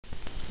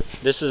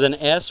This is an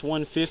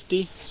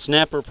S150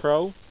 Snapper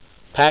Pro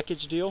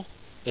package deal.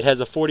 It has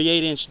a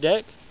 48-inch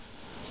deck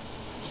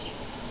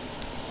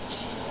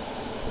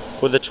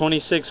with a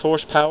 26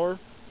 horsepower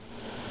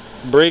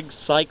Briggs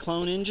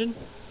Cyclone engine.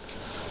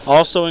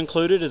 Also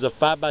included is a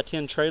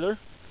 5x10 trailer,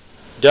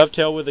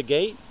 dovetail with a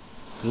gate,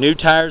 new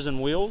tires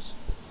and wheels,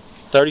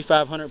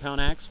 3,500 pound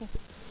axle.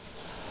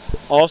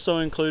 Also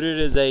included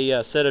is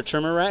a set of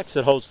trimmer racks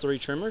that holds 3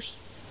 trimmers.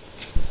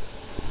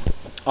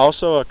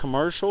 Also a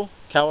commercial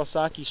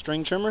Kawasaki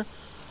string trimmer,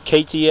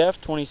 KTF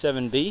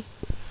 27B,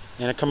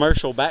 and a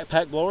commercial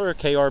backpack blower,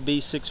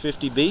 KRB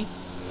 650B.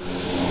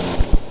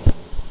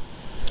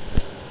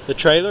 The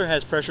trailer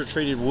has pressure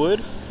treated wood,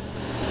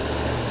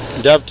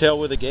 dovetail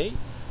with a gate,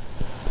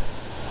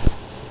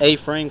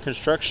 A-frame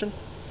construction.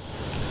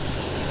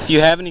 If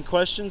you have any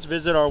questions,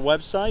 visit our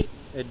website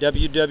at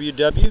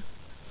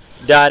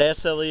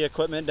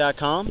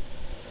www.sleequipment.com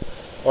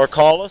or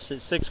call us at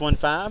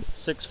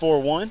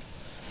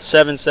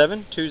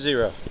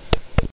 615-641-7720.